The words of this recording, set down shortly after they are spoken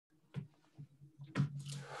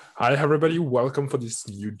Hi, everybody. Welcome for this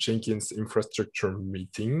new Jenkins infrastructure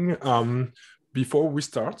meeting. Before we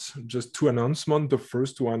start, just two announcements. The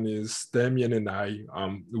first one is Damien and I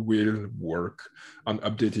will work on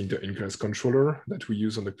updating the ingress controller that we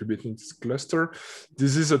use on the Kubernetes cluster.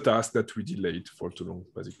 This is a task that we delayed for too long,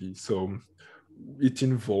 basically. So it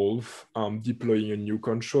involves deploying a new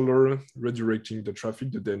controller, redirecting the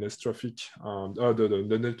traffic, the DNS traffic,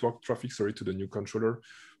 the network traffic, sorry, to the new controller,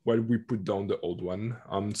 while we put down the old one.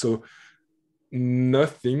 So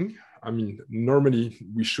nothing. I mean, normally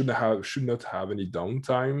we should not have any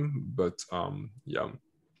downtime, but yeah,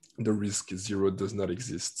 the risk is zero, does not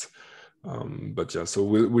exist. But yeah, so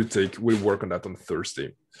we'll work on that on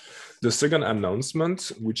Thursday. The second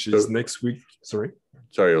announcement, which is next week. Sorry,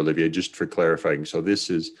 Olivier, just for clarifying. So this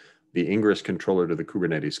is the ingress controller to the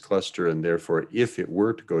Kubernetes cluster, and therefore, if it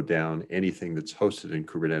were to go down, anything that's hosted in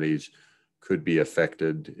Kubernetes could be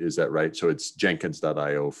affected. Is that right? So it's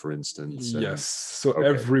Jenkins.io, for instance. Yes. So okay,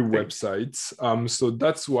 every website. So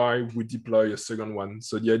that's why we deploy a second one.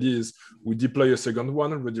 So the idea is we deploy a second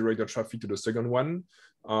one, redirect the traffic to the second one.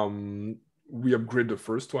 We upgrade the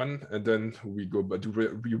first one, and then we go, but we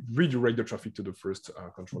redirect the traffic to the first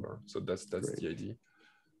controller. So that's great. The idea.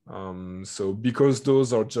 So because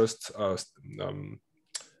those are just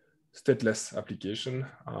stateless application,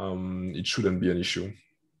 it shouldn't be an issue.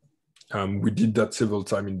 We did that several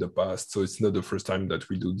times in the past, so it's not the first time that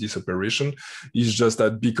we do this operation. It's just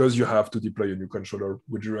that because you have to deploy a new controller,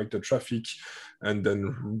 redirect the traffic, and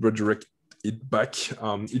then redirect it back,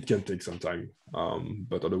 it can take some time,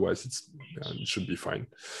 but otherwise it should be fine.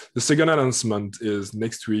 The second announcement is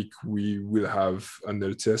next week we will have an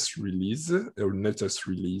LTS release.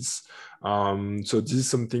 So this is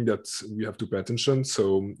something that we have to pay attention.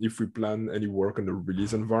 So if we plan any work on the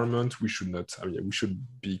release environment, we should not. I mean, we should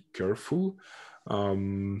be careful.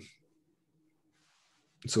 So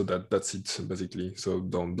that's it basically. So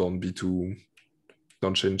don't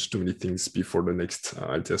change too many things before the next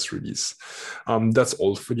LTS release. That's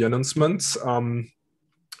all for the announcements.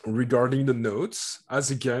 Regarding the notes, as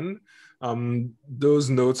again, those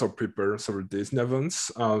notes are prepared several days in advance.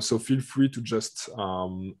 So feel free to just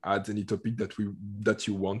add any topic that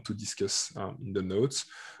you want to discuss in the notes,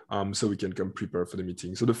 so we can come prepare for the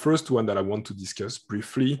meeting. So the first one that I want to discuss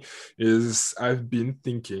briefly is I've been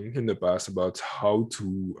thinking in the past about how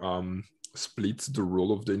to split the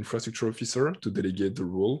role of the infrastructure officer, to delegate the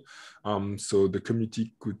role, so the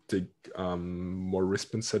community could take more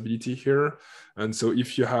responsibility here. And so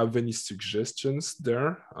if you have any suggestions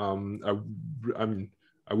there, I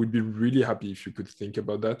would be really happy if you could think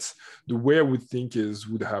about that. The way I would think is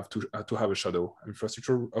would have to have a shadow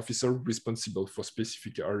infrastructure officer responsible for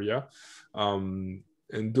specific area.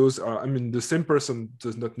 And those are, I mean, the same person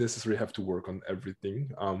does not necessarily have to work on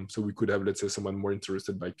everything. So we could have, let's say, someone more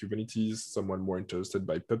interested by Kubernetes, someone more interested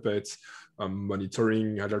by Puppet,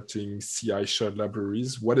 monitoring, alerting, CI shared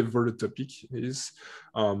libraries, whatever the topic is.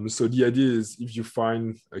 So the idea is if you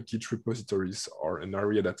find a Git repositories or an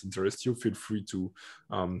area that interests you, feel free to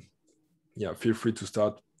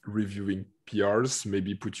start reviewing PRs,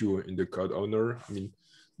 maybe put you in the code owner. I mean,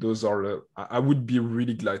 those are, I would be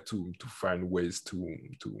really glad to find ways to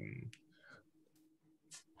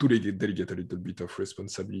delegate a little bit of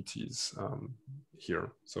responsibilities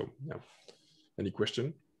here. So yeah, any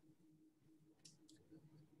question?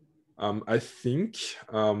 I think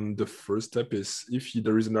the first step is if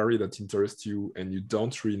there is an area that interests you and you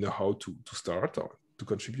don't really know how to start or to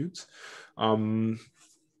contribute.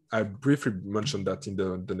 I briefly mentioned that in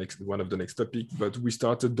the next one of the next topic, but we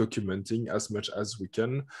started documenting as much as we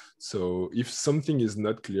can. So if something is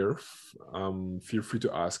not clear, feel free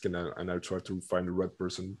to ask, and I'll try to find the right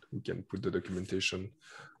person who can put the documentation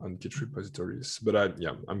on Git repositories. But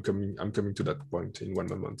I'm coming to that point in 1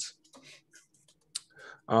 moment.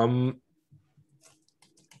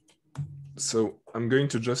 So I'm going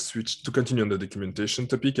to just switch to continue on the documentation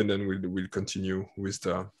topic, and then we'll continue with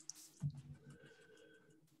the.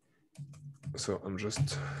 So I'm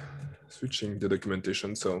just switching the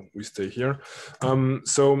documentation, so we stay here.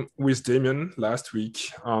 So with Damien last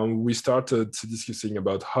week, we started discussing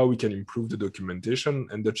about how we can improve the documentation,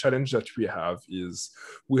 and the challenge that we have is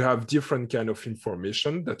we have different kind of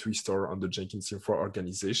information that we store on the Jenkins Infra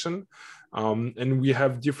organization, and we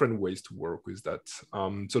have different ways to work with that.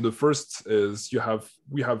 So the first is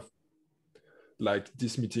we have like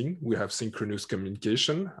this meeting, we have synchronous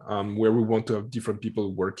communication where we want to have different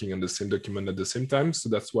people working on the same document at the same time. So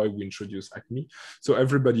that's why we introduce Acme. So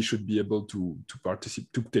everybody should be able to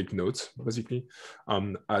participate, to take notes, basically,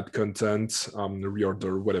 add content,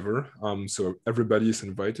 reorder, whatever. So everybody is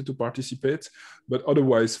invited to participate. But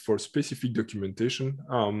otherwise, for specific documentation,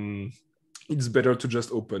 it's better to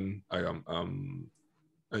just open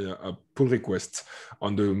a pull request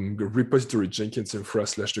on the repository Jenkins Infra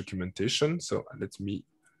 /documentation. So let me,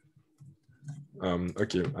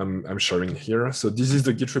 okay, I'm sharing here. So this is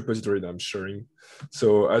the Git repository that I'm sharing.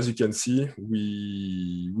 So as you can see,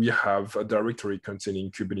 we have a directory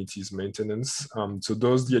containing Kubernetes maintenance. So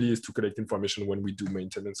the idea is to collect information when we do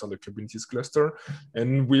maintenance on the Kubernetes cluster.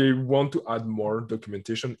 And we want to add more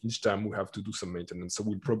documentation each time we have to do some maintenance. So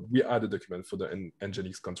we add a document for the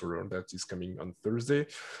Nginx controller that is coming on Thursday.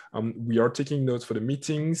 We are taking notes for the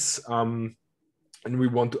meetings. And we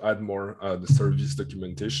want to add more the service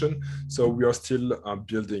documentation. So we are still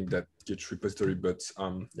building that Git repository, but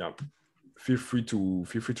yeah, feel free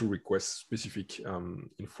to request specific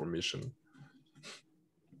information.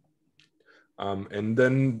 And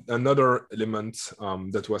then another element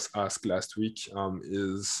that was asked last week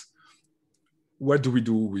is, what do we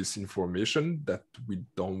do with information that we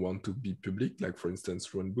don't want to be public, like for instance,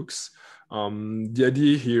 runbooks? The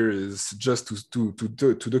idea here is just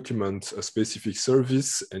to document a specific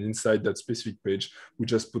service, and inside that specific page, we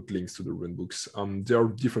just put links to the runbooks. There are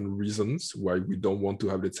different reasons why we don't want to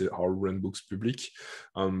have, let's say, our runbooks public,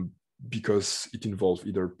 because it involves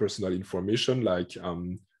either personal information, like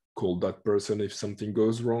call that person if something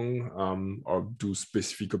goes wrong, or do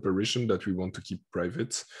specific operation that we want to keep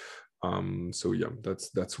private. So yeah,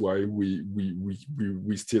 that's why we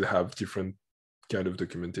still have different kind of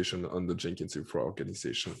documentation on the Jenkins Infra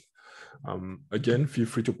organization. Again, feel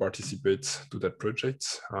free to participate to that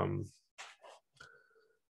project. Any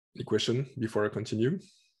question before I continue?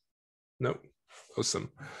 No? Awesome.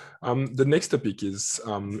 The next topic is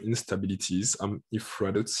instabilities,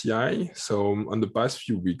 Infra.ci. So on the past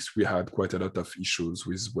few weeks, we had quite a lot of issues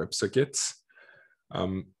with WebSockets.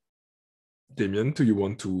 Damien, do you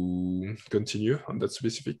want to continue on that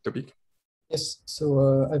specific topic? Yes,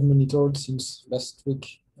 so I've monitored since last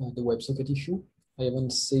week the WebSocket issue. I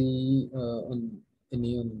haven't seen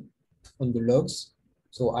any on the logs,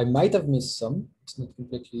 so I might have missed some. It's not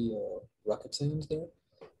completely rocket science there.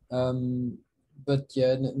 But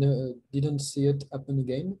yeah, no, didn't see it happen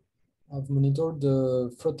again. I've monitored the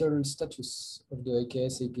throttle status of the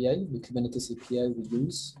AKS API, the Kubernetes API we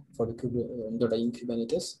use for the underlying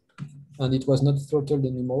Kubernetes. And it was not throttled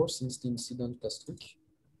anymore since the incident last week.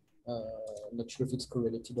 I'm not sure if it's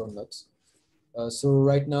correlated or not. So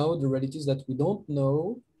right now, the reality is that we don't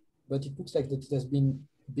know, but it looks like that it has been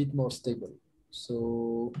a bit more stable.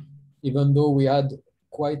 So even though we had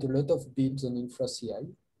quite a lot of builds on Infra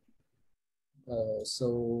CI,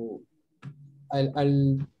 so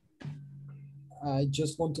I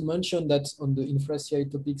just want to mention that on the Infra CI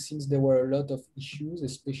topic, since there were a lot of issues,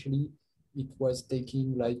 especially it was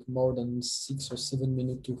taking like more than 6 or 7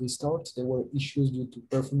 minutes to restart. There were issues due to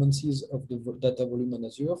performances of the data volume on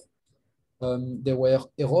Azure. There were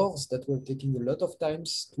errors that were taking a lot of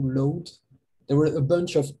times to load. There were a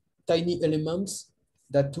bunch of tiny elements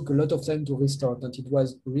that took a lot of time to restart, and it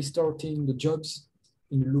was restarting the jobs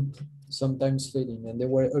in loop, sometimes failing. And there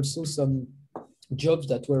were also some jobs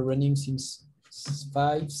that were running since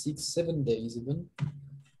 5, 6, 7 days even.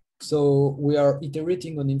 So we are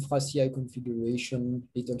iterating on Infra CI configuration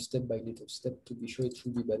little step by little step to be sure it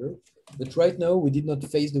should be better. But right now we did not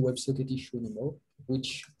face the WebSocket issue anymore,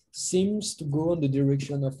 which seems to go in the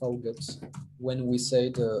direction of our guts when we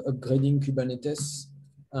said upgrading Kubernetes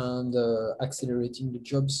and accelerating the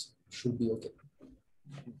jobs should be okay.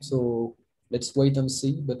 So let's wait and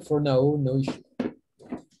see, but for now, no issue.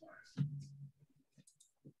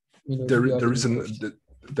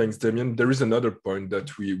 Thanks, Damien. There is another point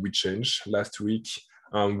that we changed last week.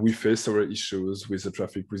 We faced our issues with the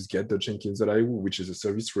traffic with get.jenkins.io, which is a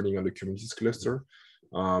service running on the Kubernetes cluster.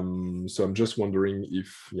 So I'm just wondering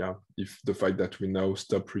if the fact that we now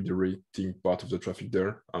stop redirecting part of the traffic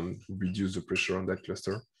there reduce the pressure on that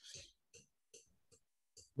cluster.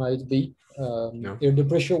 Might be. The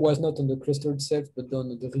pressure was not on the cluster itself, but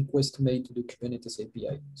on the request made to the Kubernetes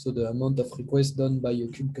API. So the amount of requests done by a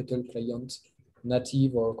kubectl client,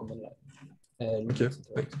 native or command line. Okay,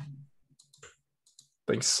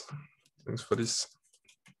 thanks for this.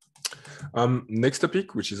 Next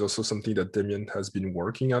topic, which is also something that Damien has been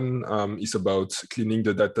working on, is about cleaning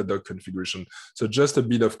the Datadog configuration. So just a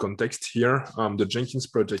bit of context here. The Jenkins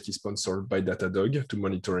project is sponsored by Datadog to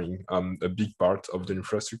monitoring a big part of the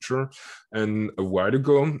infrastructure. And a while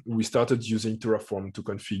ago, we started using Terraform to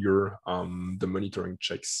configure the monitoring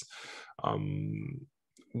checks.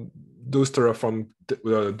 The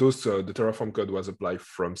Terraform code was applied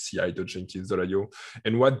from ci.jenkins.io.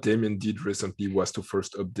 And what Damien did recently was to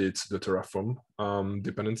first update the Terraform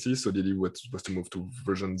dependency. So the idea was to move to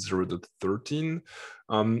version 0.13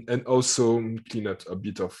 and also clean up a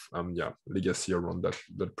bit of legacy around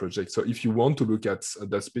that project. So if you want to look at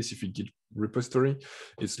that specific Git repository,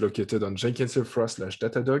 it's located on Jenkins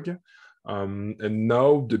Infra/Datadog. And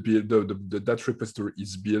now that repository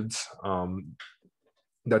is built.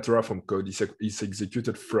 That Terraform code is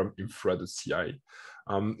executed from infra.ci.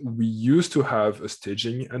 We used to have a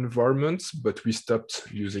staging environment, but we stopped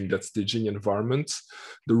using that staging environment.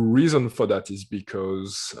 The reason for that is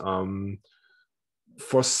because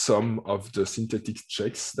for some of the synthetic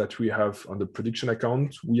checks that we have on the production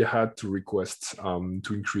account, we had to request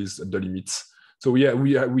to increase the limits. So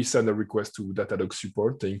we send a request to Datadog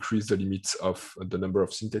support to increase the limits of the number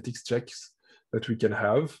of synthetic checks that we can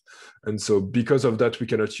have. And so because of that, we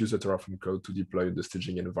cannot use the Terraform code to deploy the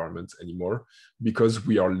staging environment anymore because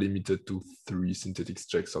we are limited to 3 synthetic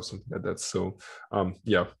checks or something like that. So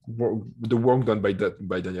the work done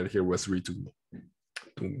by Daniel here was really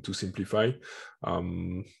to simplify.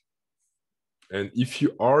 And if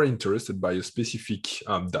you are interested by a specific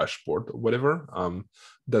dashboard or whatever,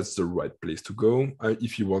 that's the right place to go.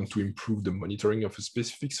 If you want to improve the monitoring of a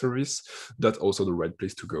specific service, that's also the right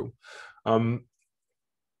place to go.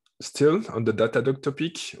 Still on the Datadog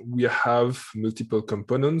topic, we have multiple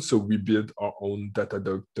components. So we build our own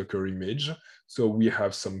Datadog Docker image. So we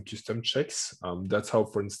have some custom checks. That's how,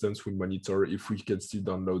 for instance, we monitor if we can still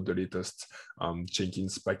download the latest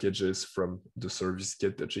Jenkins packages from the service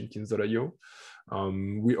get.jenkins.io.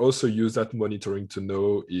 We also use that monitoring to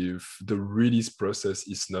know if the release process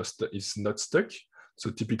is not stuck.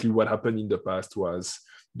 So typically what happened in the past was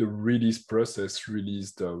the release process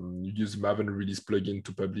released, use Maven release plugin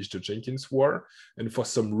to publish the Jenkins war. And for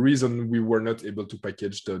some reason, we were not able to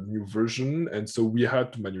package the new version. And so we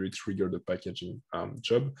had to manually trigger the packaging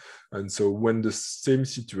job. And so when the same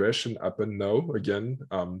situation happened now, again,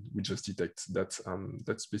 we just detect that,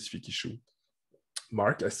 that specific issue.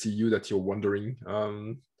 Mark, I see you that you're wondering,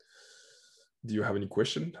 do you have any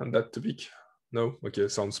question on that topic? No? Okay,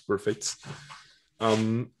 sounds perfect.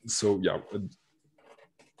 So yeah,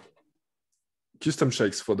 custom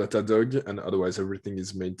checks for Datadog, and otherwise everything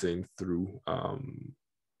is maintained through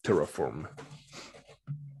Terraform.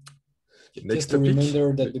 Okay, next Just a topic.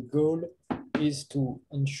 reminder that the goal is to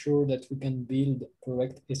ensure that we can build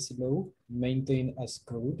correct SLO, maintain as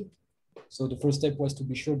code. So the first step was to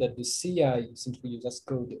be sure that the CI, since we use as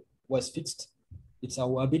code, was fixed. It's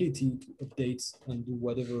our ability to update and do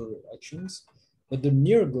whatever actions. But the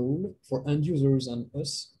near goal for end users and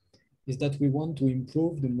us is that we want to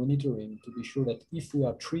improve the monitoring to be sure that if we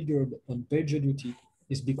are triggered on PagerDuty,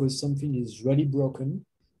 it's because something is really broken,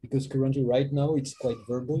 because currently right now it's quite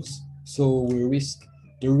verbose. So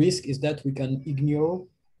the risk is that we can ignore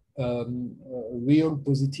a real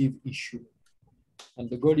positive issue. And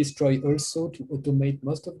the goal is try also to automate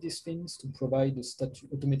most of these things to provide the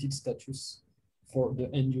automated status for the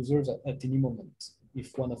end users at any moment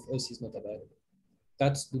if one of us is not available.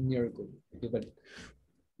 That's the near goal.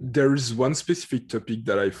 There is one specific topic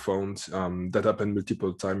that I found that happened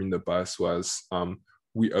multiple times in the past was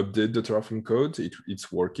we update the Terraform code,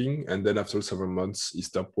 it's working, and then after several months, it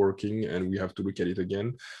stopped working and we have to look at it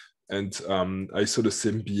again. And I saw the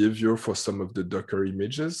same behavior for some of the Docker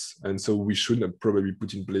images. And so we should probably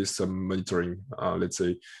put in place some monitoring. Let's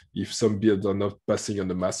say if some builds are not passing on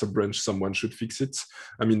the master branch, someone should fix it.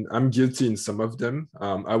 I mean, I'm guilty in some of them.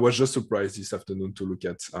 I was just surprised this afternoon to look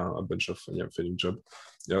at a bunch of failing jobs,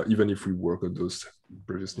 even if we work on those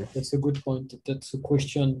previously. That's a good point. That's a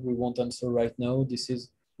question we won't answer right now. This is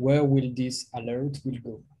where will this alert will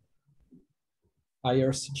go?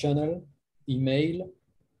 IRC channel, email,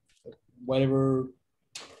 whatever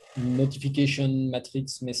notification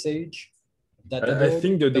matrix message. I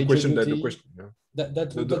think that the question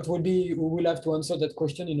that will be, we will have to answer that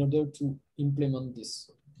question in order to implement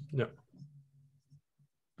this. Yeah.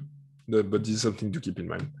 But this is something to keep in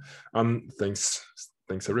mind. Thanks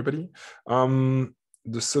everybody.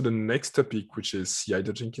 So the next topic, which is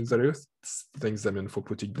ci.jenkins.io. Thanks, Damien, for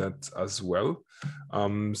putting that as well.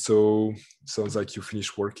 So sounds like you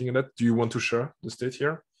finished working on that. Do you want to share the state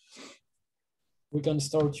here? We can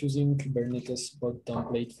start using Kubernetes pod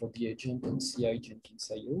template for the agent and CI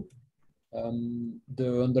Jenkins IO.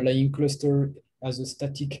 The underlying cluster has a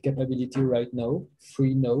static capability right now,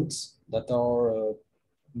 3 nodes that are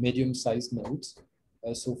medium-sized nodes.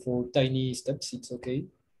 So for tiny steps, it's okay.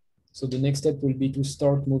 So the next step will be to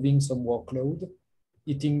start moving some workload,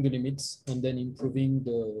 hitting the limits, and then improving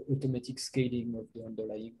the automatic scaling of the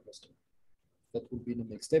underlying cluster. That will be the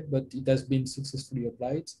next step, but it has been successfully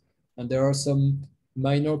applied. And there are some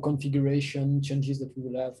minor configuration changes that we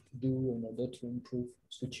will have to do in order to improve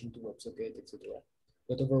switching to WebSocket, etc.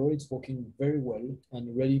 But overall, it's working very well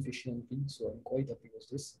and really efficiently, so I'm quite happy with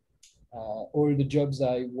this. All the jobs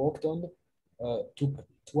I worked on took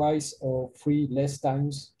 2 or 3 less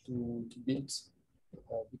times to build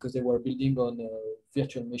because they were building on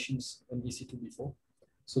virtual machines on EC2 before.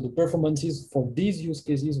 So the performances for these use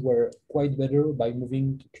cases were quite better by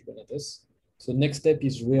moving to Kubernetes. So next step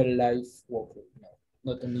is real life workload now,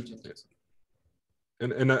 not only Jenkins.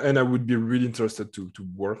 And I would be really interested to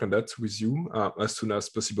work on that with you as soon as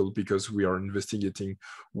possible, because we are investigating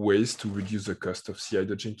ways to reduce the cost of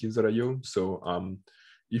CI.Jenkins.io. So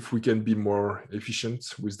if we can be more efficient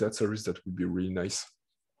with that service, that would be really nice.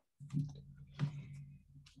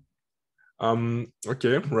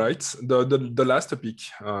 Okay, right. The last topic.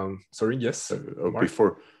 Sorry, yes.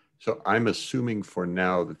 So I'm assuming for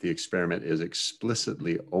now that the experiment is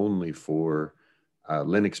explicitly only for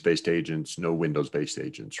Linux-based agents, no Windows-based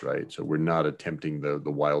agents, right? So we're not attempting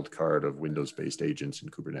the wild card of Windows-based agents in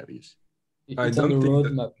Kubernetes. It's on the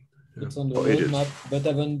roadmap. It's on the roadmap, but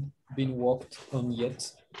haven't been worked on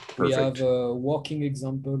yet. Perfect. We have a working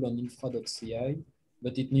example on infra.ci,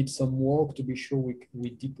 but it needs some work to be sure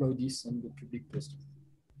we deploy this on the public cluster.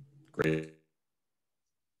 Great.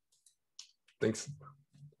 Thanks.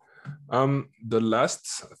 The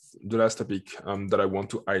last topic that I want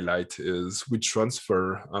to highlight is we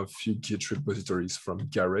transfer a few Git repositories from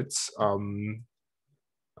Garrett's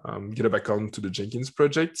GitHub account to the Jenkins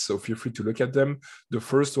project. So feel free to look at them. The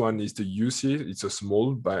first one is the UC. It's a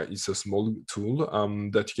small tool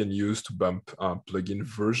that you can use to bump plugin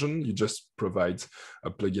version. You just provide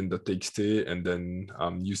a plugin.txt, and then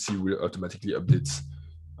UC will automatically update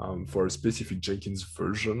for a specific Jenkins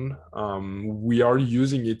version. We are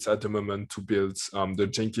using it at the moment to build the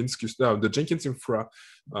Jenkins Infra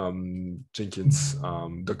Jenkins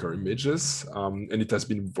Docker images, and it has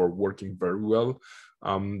been working very well.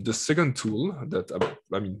 The second tool that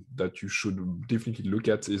that you should definitely look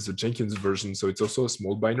at is the Jenkins version. So it's also a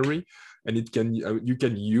small binary, and it can you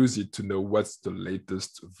can use it to know what's the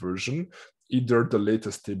latest version, either the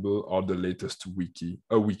latest table or the latest weekly.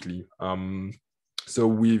 So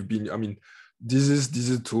we've been, this is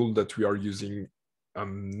a tool that we are using.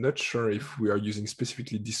 I'm not sure if we are using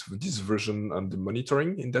specifically this version and the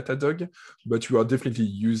monitoring in Datadog, but we are definitely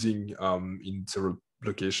using in several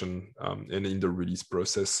location and in the release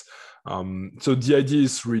process. So the idea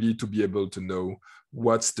is really to be able to know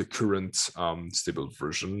what's the current stable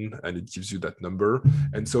version, and it gives you that number.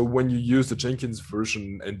 And so when you use the Jenkins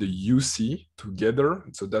version and the UC together,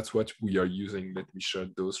 so that's what we are using. Let me share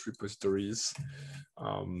those repositories.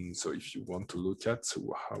 So if you want to look at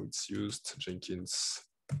how it's used, Jenkins,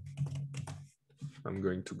 I'm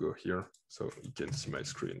going to go here so you can see my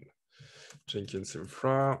screen. Jenkins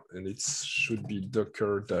Infra, and it should be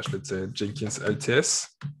Docker dash, let's say, Jenkins LTS.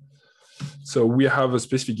 So we have a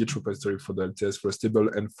specific Git repository for the LTS, for stable,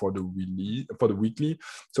 and for the weekly.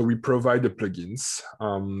 So we provide the plugins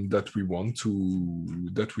that we want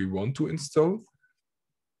to install.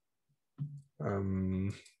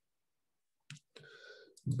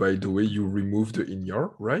 By the way, you remove the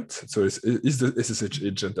in-yar, right? So is the SSH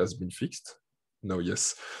agent has been fixed? No,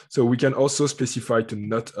 yes. So we can also specify to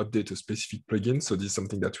not update a specific plugin. So this is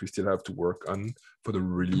something that we still have to work on for the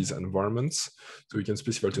release environments. So we can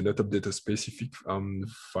specify to not update a specific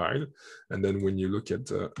file. And then when you look at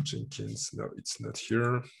Jenkins, no, it's not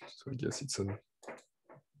here. So I guess it's a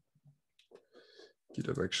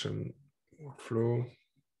GitHub action workflow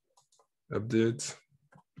update.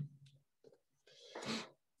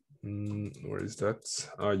 Where is that?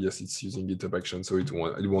 Yes, it's using GitHub action, so it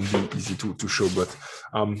won't be easy to show. But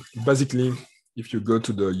basically, if you go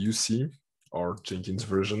to the UC or Jenkins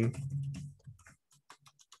version,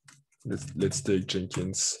 let's take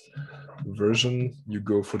Jenkins version. You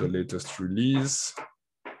go for the latest release.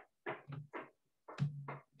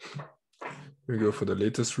 You go for the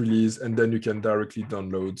latest release, and then you can directly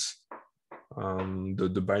download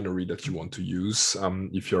the binary that you want to use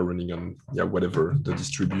if you're running on whatever the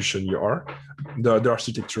distribution you are, the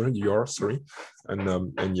architecture you are, sorry,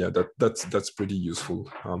 and yeah, that's pretty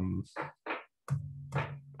useful.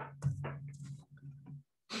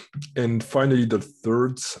 And finally, the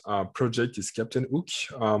third project is Captain Hook.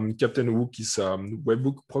 Captain Hook is a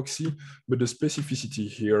webhook proxy, but the specificity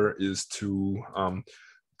here is to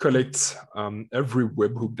collect every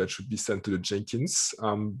webhook that should be sent to the Jenkins.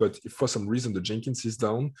 But if for some reason the Jenkins is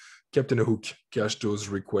down, Captain Hook cache those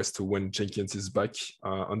requests to when Jenkins is back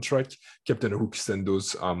on track. Captain Hook send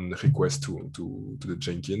those requests to the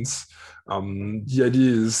Jenkins. The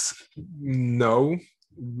idea is now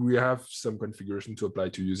we have some configuration to apply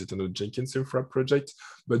to use it on the Jenkins Infra project,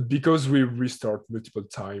 but because we restart multiple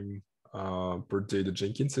times per day the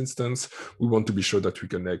Jenkins instance, we want to be sure that we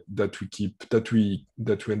connect, that we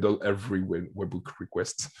handle every webhook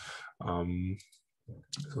request.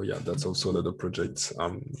 So yeah, that's also another project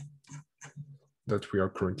that we are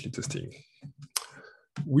currently testing.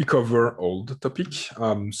 We cover all the topic.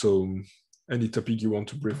 So any topic you want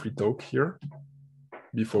to briefly talk here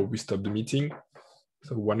before we stop the meeting?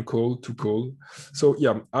 So 1 call, 2 call. So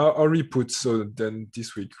yeah, I already put, so then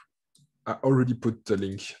this week, I already put the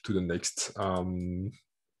link to the next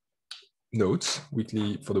notes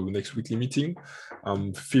weekly for the next weekly meeting.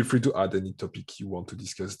 Feel free to add any topic you want to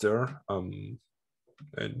discuss there. And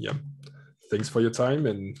yeah, thanks for your time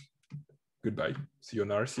and goodbye. See you on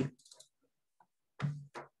RC.